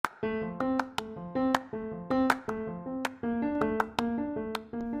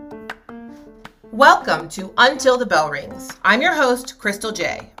Welcome to Until the Bell Rings. I'm your host, Crystal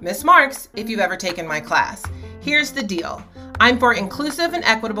J. Miss Marks, if you've ever taken my class. Here's the deal. I'm for inclusive and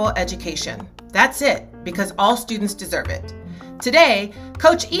equitable education. That's it, because all students deserve it. Today,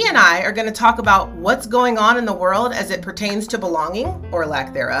 Coach E and I are going to talk about what's going on in the world as it pertains to belonging, or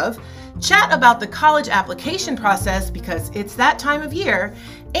lack thereof, chat about the college application process because it's that time of year,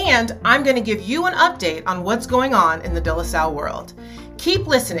 and I'm going to give you an update on what's going on in the De La Salle world. Keep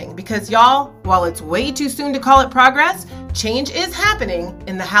listening because y'all, while it's way too soon to call it progress, change is happening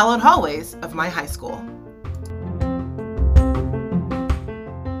in the hallowed hallways of my high school.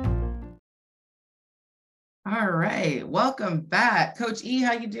 All right, welcome back. Coach E,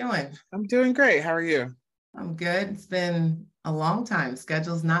 how you doing? I'm doing great. How are you? I'm good. It's been a long time.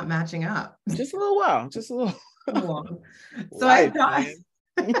 Schedule's not matching up. Just a little while. Just a little. Long. So Life, I thought,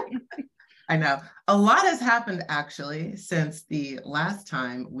 I know a lot has happened actually since the last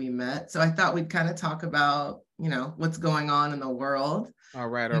time we met. So I thought we'd kind of talk about, what's going on in the world. All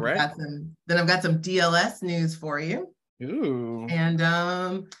right. Then I've got some DLS news for you. Ooh.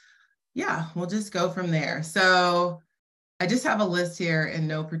 And yeah, we'll just go from there. So I just have a list here in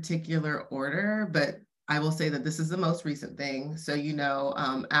no particular order, but I will say that this is the most recent thing. So,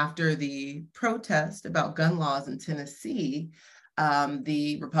 after the protest about gun laws in Tennessee,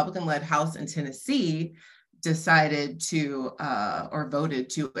 the Republican-led House in Tennessee decided to, or voted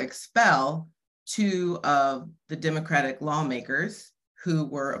to expel two of the Democratic lawmakers who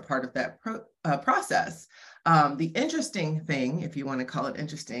were a part of that process. The interesting thing, if you want to call it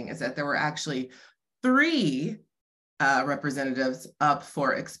interesting, is that there were actually three representatives up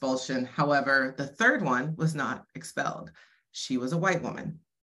for expulsion. However, the third one was not expelled. She was a white woman.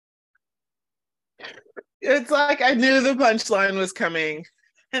 It's like I knew the punchline was coming,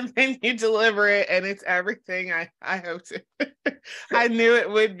 and then you deliver it, and it's everything I hoped it. I knew it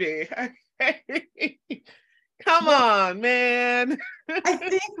would be. Come on, man. I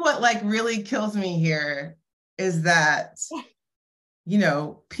think what really kills me here is that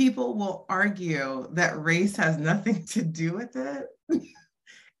people will argue that race has nothing to do with it.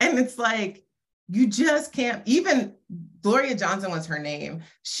 And it's like, you just can't, even Gloria Johnson was her name.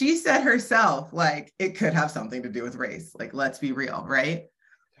 She said herself, it could have something to do with race. Let's be real, right?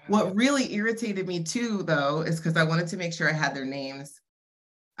 What really irritated me too, though, is because I wanted to make sure I had their names.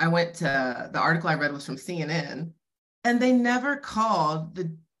 I went to, the article I read was from CNN, and they never called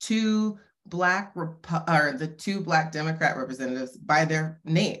the two Black Democrat representatives by their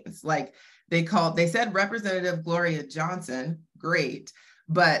names. They said Representative Gloria Johnson, great.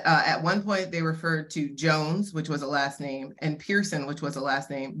 But at one point they referred to Jones, which was a last name, and Pearson, which was a last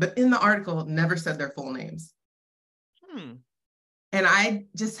name, but in the article never said their full names. And I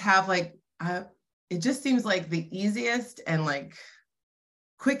just have it just seems like the easiest and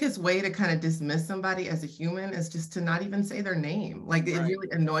quickest way to kind of dismiss somebody as a human is just to not even say their name. It really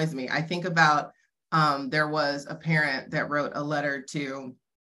annoys me. I think about, there was a parent that wrote a letter to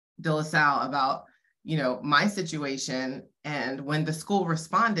De La Salle about, my situation. And when the school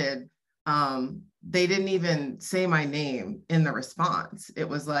responded, they didn't even say my name in the response. It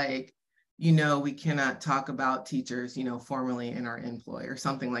was we cannot talk about teachers, formally in our employ or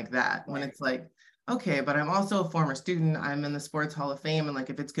something like that. When it's okay, but I'm also a former student. I'm in the Sports Hall of Fame. And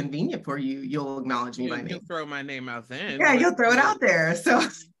if it's convenient for you, you'll acknowledge me by name. You'll throw my name out then. Yeah, you'll throw it out there. So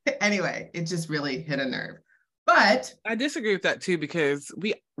anyway, it just really hit a nerve. But I disagree with that too, because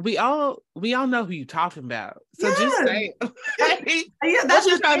we all know who you're talking about. So just say, yeah, that's what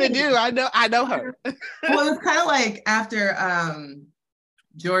you're trying to do. I know her. Well, it's kind of after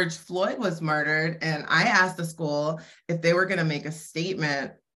George Floyd was murdered, and I asked the school if they were going to make a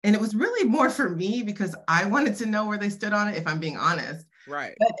statement. And it was really more for me because I wanted to know where they stood on it, if I'm being honest.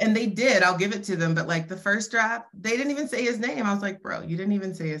 Right. And they did. I'll give it to them. But the first draft, they didn't even say his name. I was like, bro, you didn't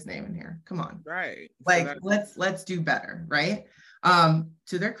even say his name in here. Come on. Right. Let's do better. Right. To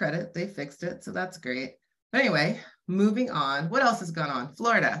their credit, they fixed it. So that's great. But anyway, moving on. What else has gone on?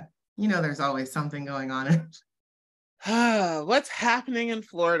 Florida. There's always something going on. What's happening in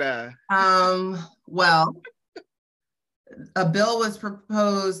Florida? Well, a bill was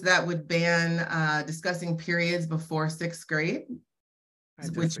proposed that would ban discussing periods before sixth grade,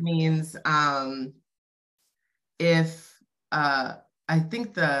 which means if I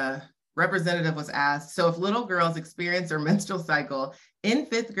think the representative was asked, so if little girls experience their menstrual cycle in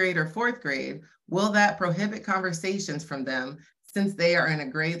fifth grade or fourth grade, will that prohibit conversations from them since they are in a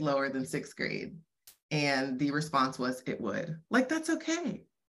grade lower than sixth grade? And the response was, it would. That's okay.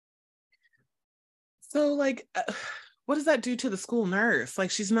 So what does that do to the school nurse?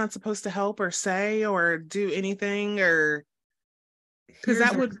 Like, she's not supposed to help or say or do anything, or because Here's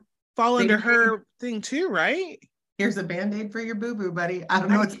that a would fall under Band-Aid. her thing too, right? Here's a Band-Aid for your boo-boo, buddy. I don't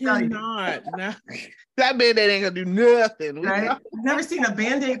know I what to tell you. cannot. No, that Band-Aid ain't gonna do nothing. Right? I've never seen a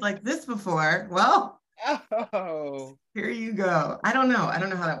Band-Aid like this before. Well, Oh, here you go. I don't know. I don't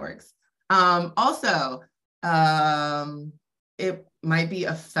know how that works. Also, it might be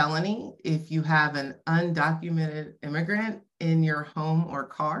a felony if you have an undocumented immigrant in your home or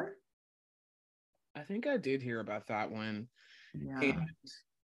car. I think I did hear about that one. Yeah. And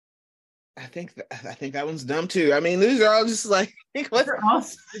I think that one's dumb too. I mean, these are all just like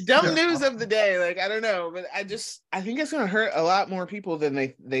what's dumb news of the day. Like, I don't know, but I think it's gonna hurt a lot more people than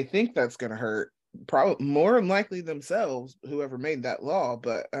they think that's gonna hurt. Probably more than likely themselves, whoever made that law.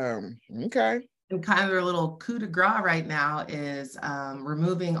 But okay. And kind of their little coup de grace right now is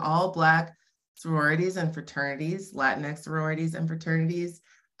removing all Black sororities and fraternities, Latinx sororities and fraternities,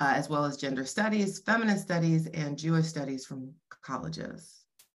 as well as gender studies, feminist studies, and Jewish studies from colleges.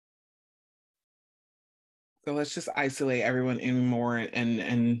 So let's just isolate everyone anymore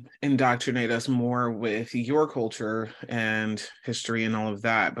and indoctrinate us more with your culture and history and all of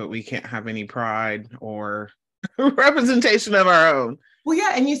that, but we can't have any pride or representation of our own. Well,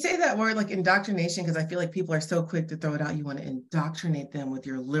 yeah, and you say that word like indoctrination because I feel like people are so quick to throw it out. You want to indoctrinate them with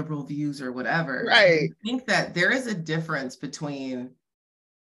your liberal views or whatever. Right. I think that there is a difference between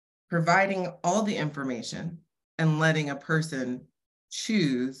providing all the information and letting a person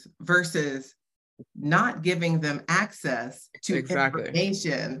choose versus not giving them access to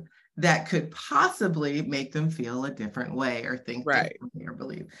information that could possibly make them feel a different way or think differently or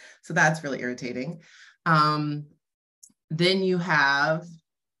believe. So that's really irritating. Then you have,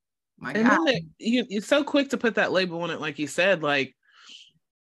 my God. You're so quick to put that label on it, like you said, like,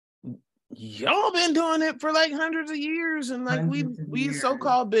 y'all been doing it for like hundreds of years, and like we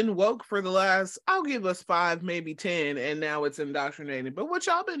so-called been woke for the last, I'll give us 5, maybe 10, and now it's indoctrinated. But what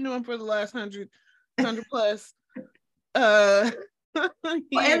y'all been doing for the last 100 plus and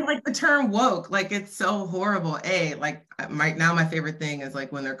like the term woke, like it's so horrible. Like my favorite thing is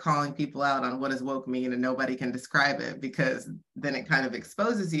like when they're calling people out on what does woke mean and nobody can describe it, because then it kind of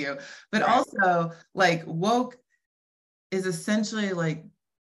exposes you. But also like woke is essentially like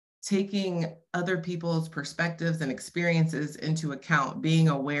taking other people's perspectives and experiences into account, being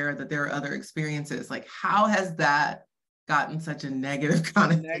aware that there are other experiences. Like, how has that gotten such a negative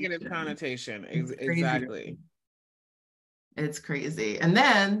connotation? Exactly. It's crazy. And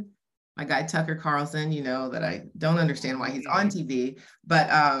then my guy Tucker Carlson, you know that I don't understand why he's on TV, but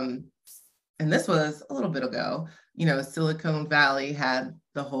and this was a little bit ago, you know, Silicon Valley had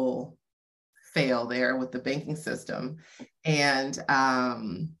the whole fail there with the banking system. And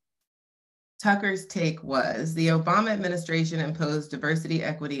Tucker's take was the Obama administration imposed diversity,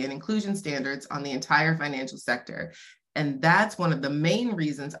 equity, and inclusion standards on the entire financial sector. And that's one of the main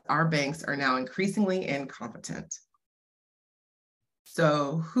reasons our banks are now increasingly incompetent.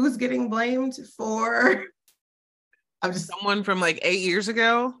 So who's getting blamed for? I'm just someone from like 8 years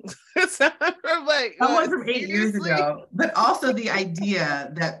ago. someone from 8 years ago. But also the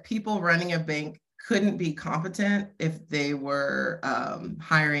idea that people running a bank couldn't be competent if they were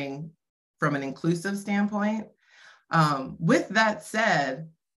hiring from an inclusive standpoint. With that said,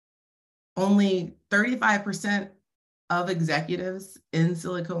 only 35% of executives in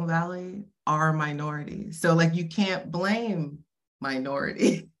Silicon Valley are minorities. So like you can't blame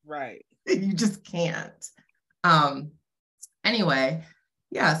minority. Right. You just can't. Anyway,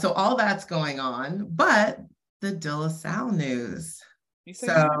 yeah, so all that's going on, but the De La Salle news. You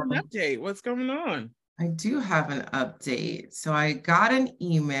said you had an update. What's going on? I do have an update. So I got an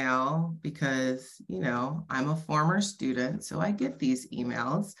email because, you know, I'm a former student, so I get these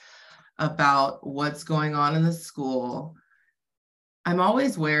emails about what's going on in the school. I'm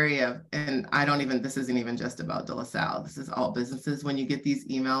always wary of, and this isn't even just about De La Salle, this is all businesses, when you get these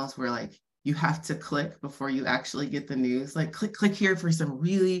emails where like, you have to click before you actually get the news, like click here for some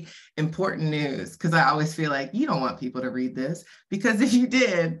really important news. Cause I always feel like you don't want people to read this, because if you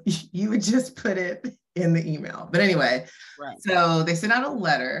did, you would just put it in the email. But anyway, So they sent out a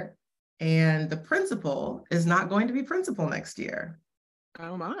letter and the principal is not going to be principal next year.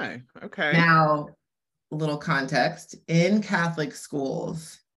 Oh my, okay. Now, a little context, in Catholic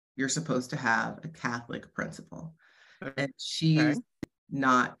schools, you're supposed to have a Catholic principal, and she's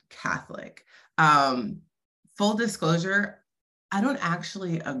not Catholic. Full disclosure, I don't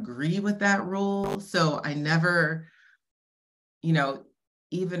actually agree with that rule. So I never, you know,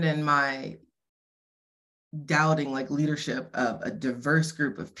 even in my doubting like leadership of a diverse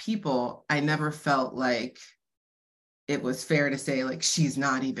group of people, I never felt like it was fair to say like she's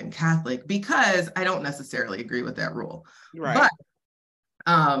not even Catholic, because I don't necessarily agree with that rule. Right.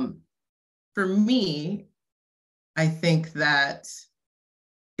 But for me, I think that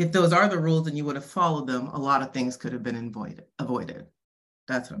if those are the rules and you would have followed them, a lot of things could have been avoided.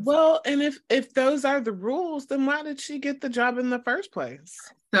 That's what I'm saying. And if those are the rules, then why did she get the job in the first place?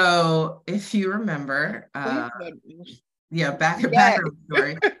 So if you remember, back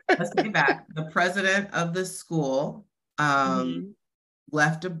story. Let's get back. The president of the school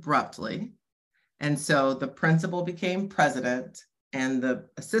left abruptly. And so the principal became president and the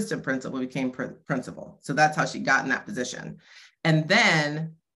assistant principal became principal. So that's how she got in that position. And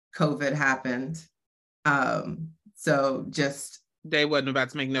then COVID happened. So just they wasn't about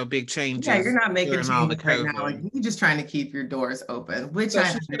to make no big changes. Yeah, you're not making changes right now. Like, you're just trying to keep your doors open. Which so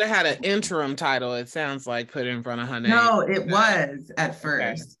she should have had an interim title, it sounds like, put in front of her name. No, it was at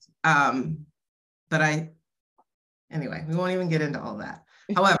first. Okay. But anyway, we won't even get into all that.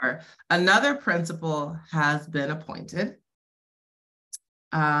 However, another principal has been appointed.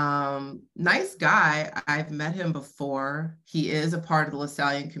 Nice guy. I've met him before. He is a part of the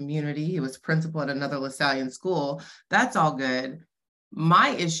Lasallian community. He was principal at another Lasallian school. That's all good. My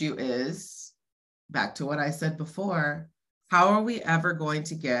issue is, back to what I said before, how are we ever going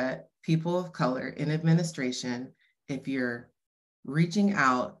to get people of color in administration if you're reaching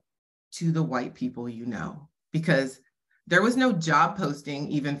out to the white people you know? Because there was no job posting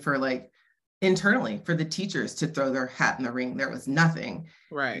even for like internally for the teachers to throw their hat in the ring. There was nothing.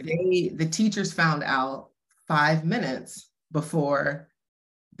 Right. The teachers found out 5 minutes before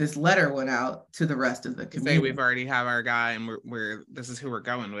this letter went out to the rest of the community. Say we've already have our guy and we're this is who we're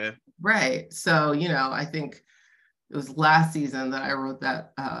going with. Right. So, I think it was last season that I wrote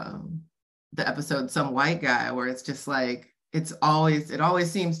that the episode Some White Guy, where it's just like it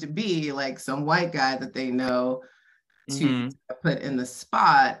always seems to be like some white guy that they know to put in the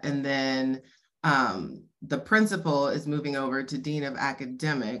spot. And then the principal is moving over to dean of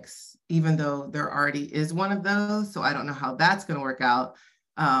academics, even though there already is one of those. So I don't know how that's going to work out.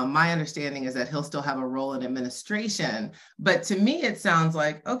 My understanding is that he'll still have a role in administration. But to me, it sounds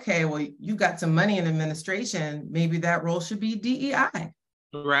like, okay, well, you got some money in administration. Maybe that role should be DEI.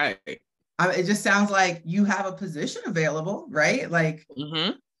 Right. It just sounds like you have a position available, right? Like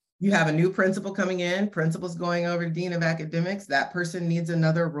you have a new principal coming in, principal's going over to dean of academics. That person needs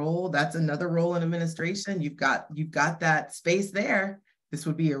another role. That's another role in administration. You've got that space there. This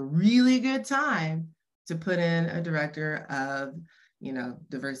would be a really good time to put in a director of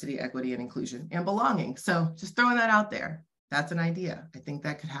diversity, equity, and inclusion and belonging. So just throwing that out there. That's an idea. I think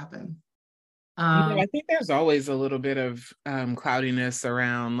that could happen. I think there's always a little bit of cloudiness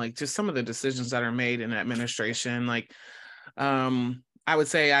around like just some of the decisions that are made in administration. Like, I would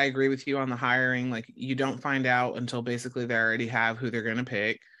say I agree with you on the hiring. Like, you don't find out until basically they already have who they're going to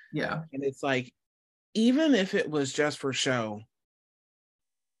pick. Yeah. And it's like, even if it was just for show,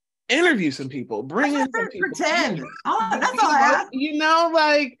 interview some people, bring in some people. Pretend. That's all I ask.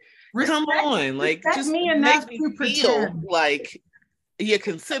 Like, respect, come on, like, just me make me feel like you're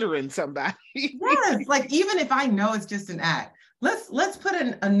considering somebody. Yes, like even if I know it's just an act, let's put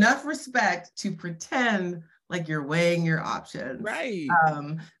in enough respect to pretend like you're weighing your options, right?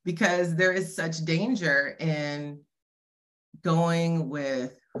 Because there is such danger in going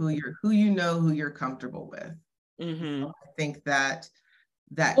with who you're comfortable with. I think that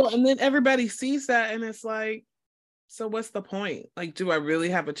well, and then everybody sees that and it's like, so what's the point? Like, do I really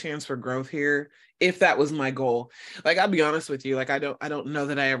have a chance for growth here? If that was my goal, like, I'll be honest with you, like, I don't know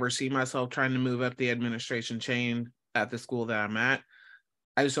that I ever see myself trying to move up the administration chain at the school that I'm at.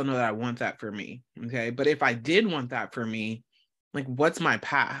 I just don't know that I want that for me. Okay. But if I did want that for me, like, what's my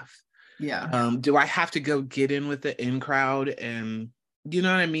path? Yeah. Do I have to go get in with the in crowd and, you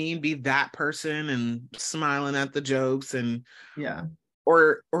know what I mean? Be that person and smiling at the jokes and yeah.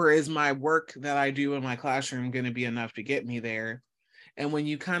 Or is my work that I do in my classroom going to be enough to get me there? And when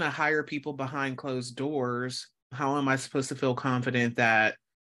you kind of hire people behind closed doors, how am I supposed to feel confident that,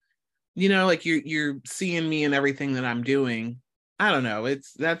 like you're seeing me in everything that I'm doing? I don't know.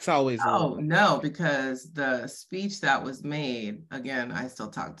 That's always. Oh, no, because the speech that was made, again, I still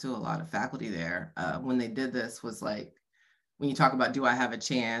talk to a lot of faculty there. When they did this was like, when you talk about, do I have a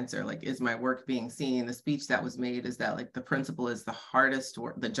chance, or like, is my work being seen? The speech that was made is that like the principal is the hardest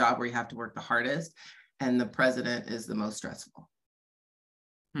work, the job where you have to work the hardest, and the president is the most stressful.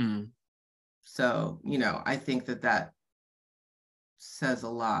 So, I think that says a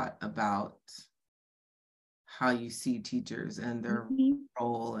lot about how you see teachers and their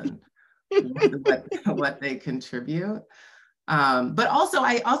role and what they contribute. But also,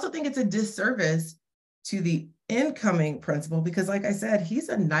 I also think it's a disservice to the incoming principal, because like I said, he's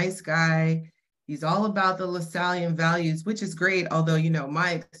a nice guy. He's all about the Lasallian values, which is great. Although,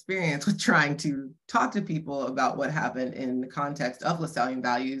 my experience with trying to talk to people about what happened in the context of Lasallian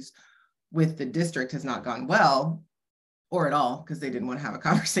values with the district has not gone well, or at all, because they didn't want to have a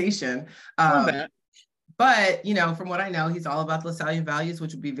conversation. But, from what I know, he's all about the Lasallian values,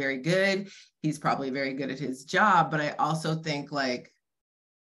 which would be very good. He's probably very good at his job. But I also think, like,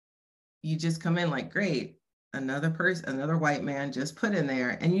 you just come in like, great, another white man just put in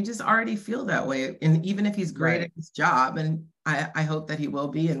there, and you just already feel that way. And even if he's great at his job, and I hope that he will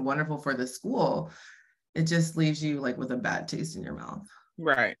be, and wonderful for the school, it just leaves you like with a bad taste in your mouth.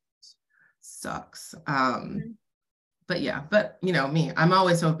 Right. Sucks. But yeah, me, I'm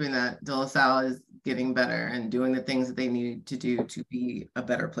always hoping that De La Salle is getting better and doing the things that they need to do to be a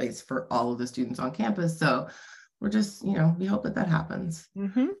better place for all of the students on campus. So we're just, we hope that happens.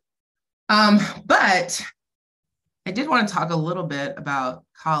 Mm-hmm. But I did want to talk a little bit about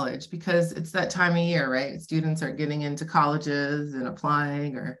college, because it's that time of year, right? Students are getting into colleges and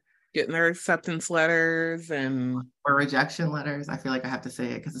applying, or getting their acceptance letters or rejection letters. I feel like I have to say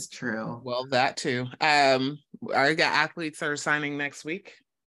it because it's true. Well, that too. I got athletes that are signing next week.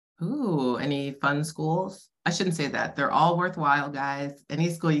 Ooh, any fun schools? I shouldn't say that. They're all worthwhile, guys. Any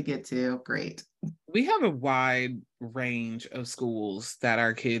school you get to, great. We have a wide range of schools that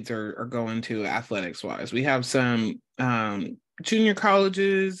our kids are going to athletics wise. We have some junior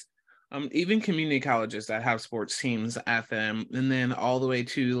colleges, even community colleges that have sports teams at them, and then all the way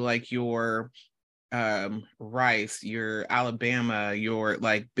to like your Rice, your Alabama, your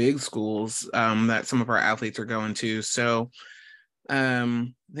like big schools that some of our athletes are going to. So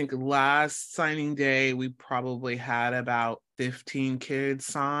I think last signing day we probably had about 15 kids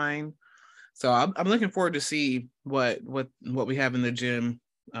sign. So I'm looking forward to see what we have in the gym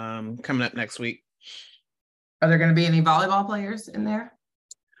coming up next week. Are there going to be any volleyball players in there?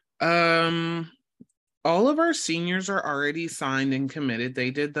 All of our seniors are already signed and committed. They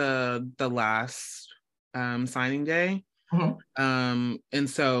did the last signing day. Mm-hmm. And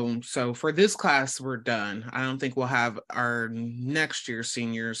so for this class, we're done. I don't think we'll have our next year's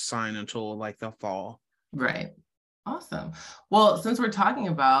seniors sign until like the fall. Right. Awesome. Well, since we're talking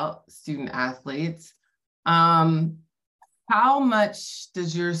about student athletes, how much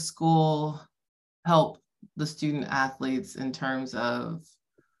does your school help the student athletes in terms of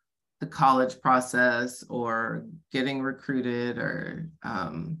the college process or getting recruited, or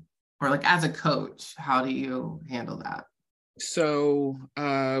like as a coach, how do you handle that? So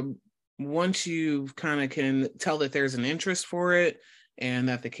once you kind of can tell that there's an interest for it and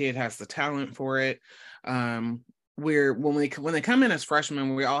that the kid has the talent for it, when they come in as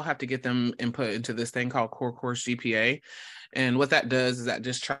freshmen, we all have to get them input into this thing called core course GPA. And what that does is that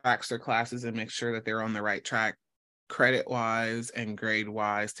just tracks their classes and makes sure that they're on the right track credit wise and grade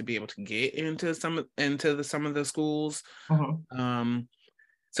wise to be able to get into some of the schools. Mm-hmm.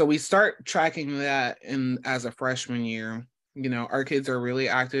 So we start tracking that as a freshman year. Our kids are really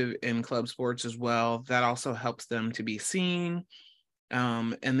active in club sports as well. That also helps them to be seen.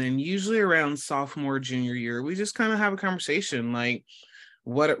 And then usually around sophomore, junior year, we just kind of have a conversation like,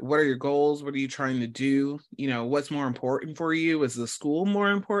 what are your goals? What are you trying to do? What's more important for you? Is the school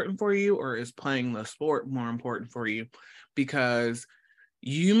more important for you, or is playing the sport more important for you? Because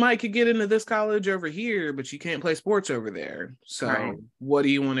you could get into this college over here, but you can't play sports over there. So What do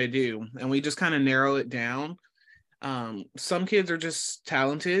you want to do? And we just kind of narrow it down. Some kids are just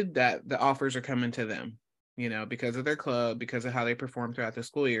talented that the offers are coming to them, because of their club, because of how they perform throughout the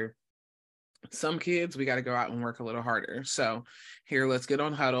school year. Some kids, we got to go out and work a little harder. So here, let's get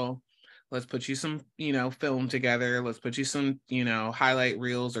on Huddle. Let's put you some, film together. Let's put you some, highlight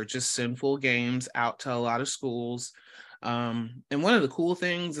reels or just sinful games out to a lot of schools. And one of the cool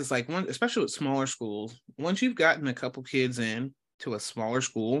things is like especially with smaller schools, once you've gotten a couple kids in to a smaller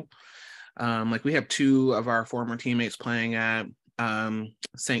school, like we have 2 of our former teammates playing at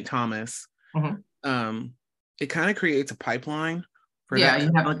St. Thomas. Mm-hmm. It kind of creates a pipeline. You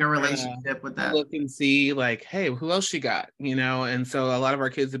have like a relationship with that. Look and see like, hey, who else you got? And so a lot of our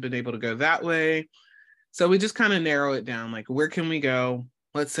kids have been able to go that way. So we just kind of narrow it down. Like, where can we go?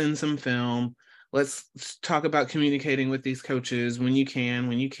 Let's send some film. Let's talk about communicating with these coaches when you can,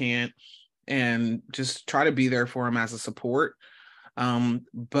 when you can't, and just try to be there for them as a support.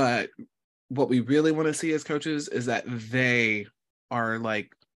 But what we really want to see as coaches is that they are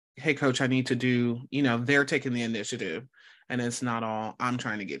like, hey, coach, I need to do, they're taking the initiative. And it's not all, I'm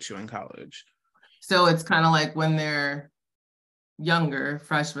trying to get you in college. So it's kind of like when they're younger,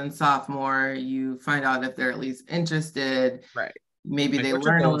 freshman, sophomore, you find out if they're at least interested. Right. maybe Like, they what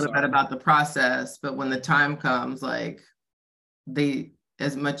your learn a goals little bit are. about the process, but when the time comes, like they,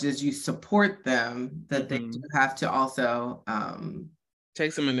 as much as you support them, that they do have to also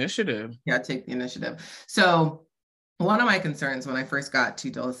take some initiative. Yeah, take the initiative. So one of my concerns when I first got to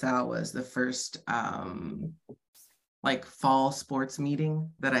De La Salle was the first like fall sports meeting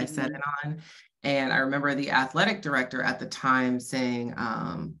that I sat in on. And I remember the athletic director at the time saying,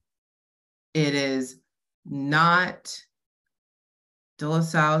 it is not De La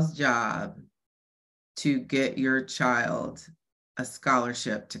Salle's job to get your child a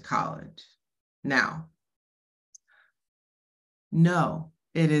scholarship to college. Now, no,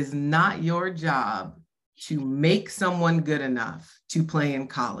 it is not your job to make someone good enough to play in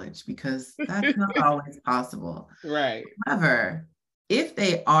college, because that's not always possible. Right. However, if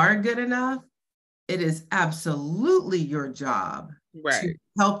they are good enough, it is absolutely your job to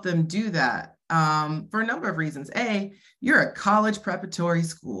help them do that for a number of reasons. A, you're a college preparatory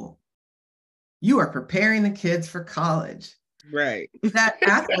school. You are preparing the kids for college. Right. That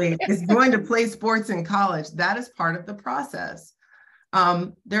athlete is going to play sports in college. That is part of the process.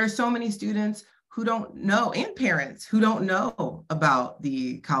 There are so many students who don't know, and parents who don't know about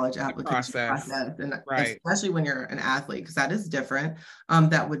the college application process. And especially when you're an athlete, because that is different,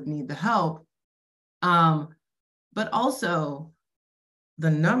 that would need the help. But also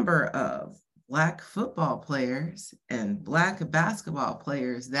the number of Black football players and Black basketball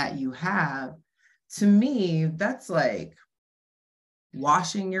players that you have, to me, that's like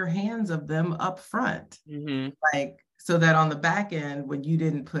washing your hands of them up front. Like, so that on the back end, when you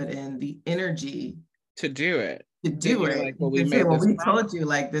didn't put in the energy to do it, like, well, you can say, well, we told you,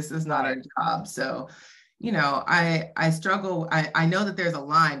 like, this is not our job. So, you know, I struggle. I know that there's a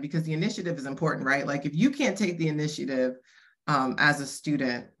line, because the initiative is important, right? Like, if you can't take the initiative as a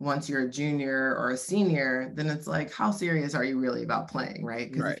student, once you're a junior or a senior, then it's like, how serious are you really about playing,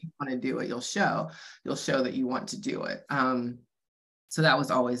 right? Because if you want to do it, you'll show that you want to do it. So that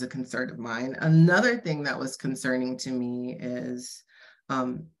was always a concern of mine. Another thing that was concerning to me is,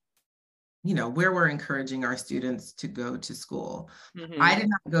 you know, where we're encouraging our students to go to school. I did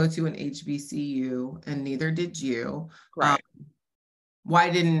not go to an HBCU, and neither did you. Why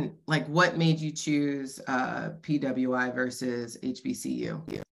didn't, like, what made you choose PWI versus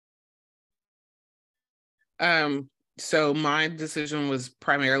HBCU? So my decision was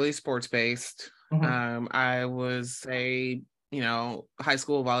primarily sports-based. I was a high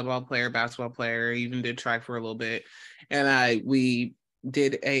school volleyball player, basketball player, even did track for a little bit. And we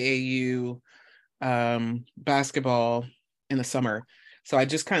did AAU basketball in the summer. So I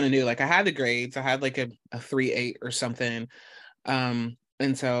just kind of knew, like, I had the grades, I had like a 3.8 or something.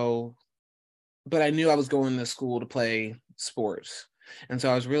 And so, but I knew I was going to school to play sports. And so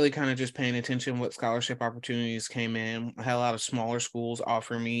I was really kind of just paying attention what scholarship opportunities came in. I had a lot of smaller schools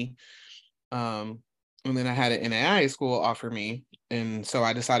offer me. And then I had an NAIA school offer me. And so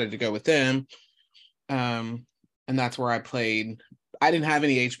I decided to go with them. And that's where I played. I didn't have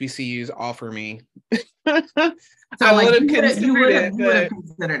any HBCUs offer me. So I would have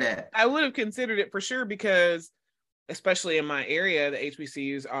considered it. I would have considered it for sure, because especially in my area, the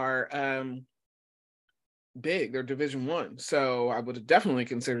HBCUs are big. They're Division I. So I would have definitely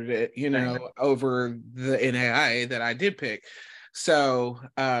considered it, over the NAIA that I did pick. So,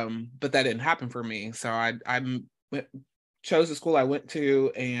 but that didn't happen for me. So I chose the school I went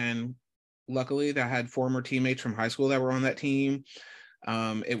to, and luckily I had former teammates from high school that were on that team.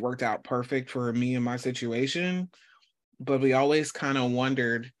 It worked out perfect for me and my situation, but we always kind of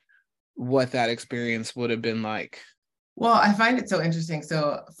wondered what that experience would have been like. Well, I find it so interesting.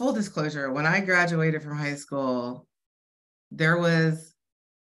 So, full disclosure, when I graduated from high school, there was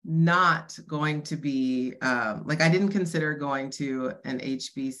not going to be, I didn't consider going to an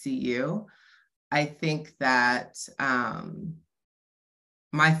HBCU. I think that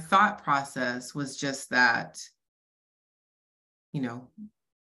my thought process was just that,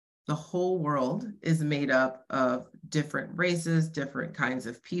 the whole world is made up of different races, different kinds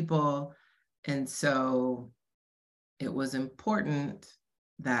of people. And so it was important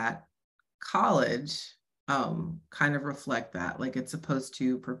that college kind of reflect that, like it's supposed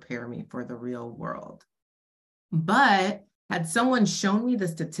to prepare me for the real world. But had someone shown me the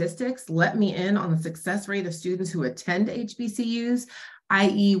statistics, let me in on the success rate of students who attend HBCUs,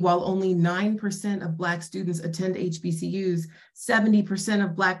 i.e., while only 9% of Black students attend HBCUs, 70%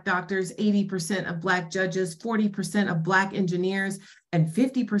 of Black doctors, 80% of Black judges, 40% of Black engineers, and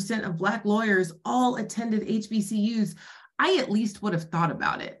 50% of Black lawyers all attended HBCUs, I at least would have thought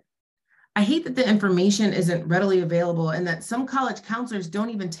about it. I hate that the information isn't readily available and that some college counselors don't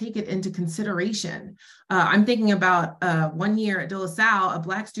even take it into consideration. I'm thinking about 1 year at De La Salle, a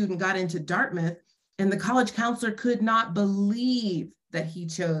Black student got into Dartmouth and the college counselor could not believe that he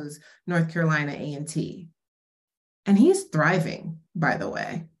chose North Carolina A&T. And he's thriving, by the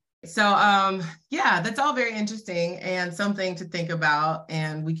way. So yeah, that's all very interesting and something to think about.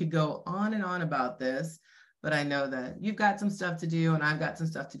 And we could go on and on about this, but I know that you've got some stuff to do and I've got some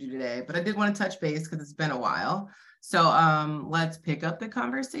stuff to do today, but I did want to touch base because it's been a while. So let's pick up the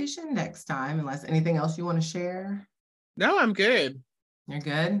conversation next time, unless anything else you want to share. No, I'm good. You're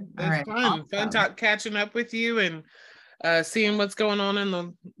good? All right. Fun catching up with you and seeing what's going on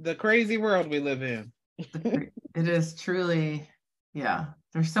in the crazy world we live in. It is truly, yeah.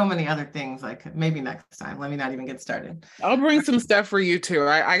 There's so many other things, like maybe next time. Let me not even get started. I'll bring some stuff for you too.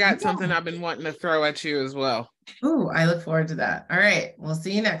 I got something I've been wanting to throw at you as well. Ooh, I look forward to that. All right. We'll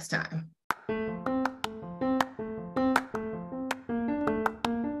see you next time.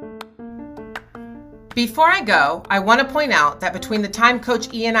 Before I go, I want to point out that between the time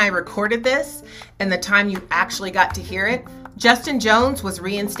Coach E and I recorded this and the time you actually got to hear it, Justin Jones was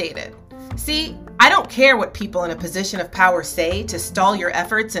reinstated. See, I don't care what people in a position of power say to stall your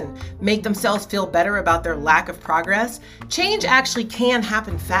efforts and make themselves feel better about their lack of progress. Change actually can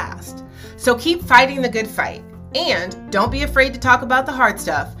happen fast. So keep fighting the good fight. And don't be afraid to talk about the hard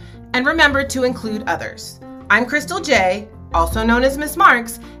stuff. And remember to include others. I'm Crystal J, also known as Miss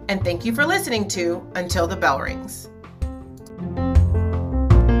Marks, and thank you for listening to Until the Bell Rings.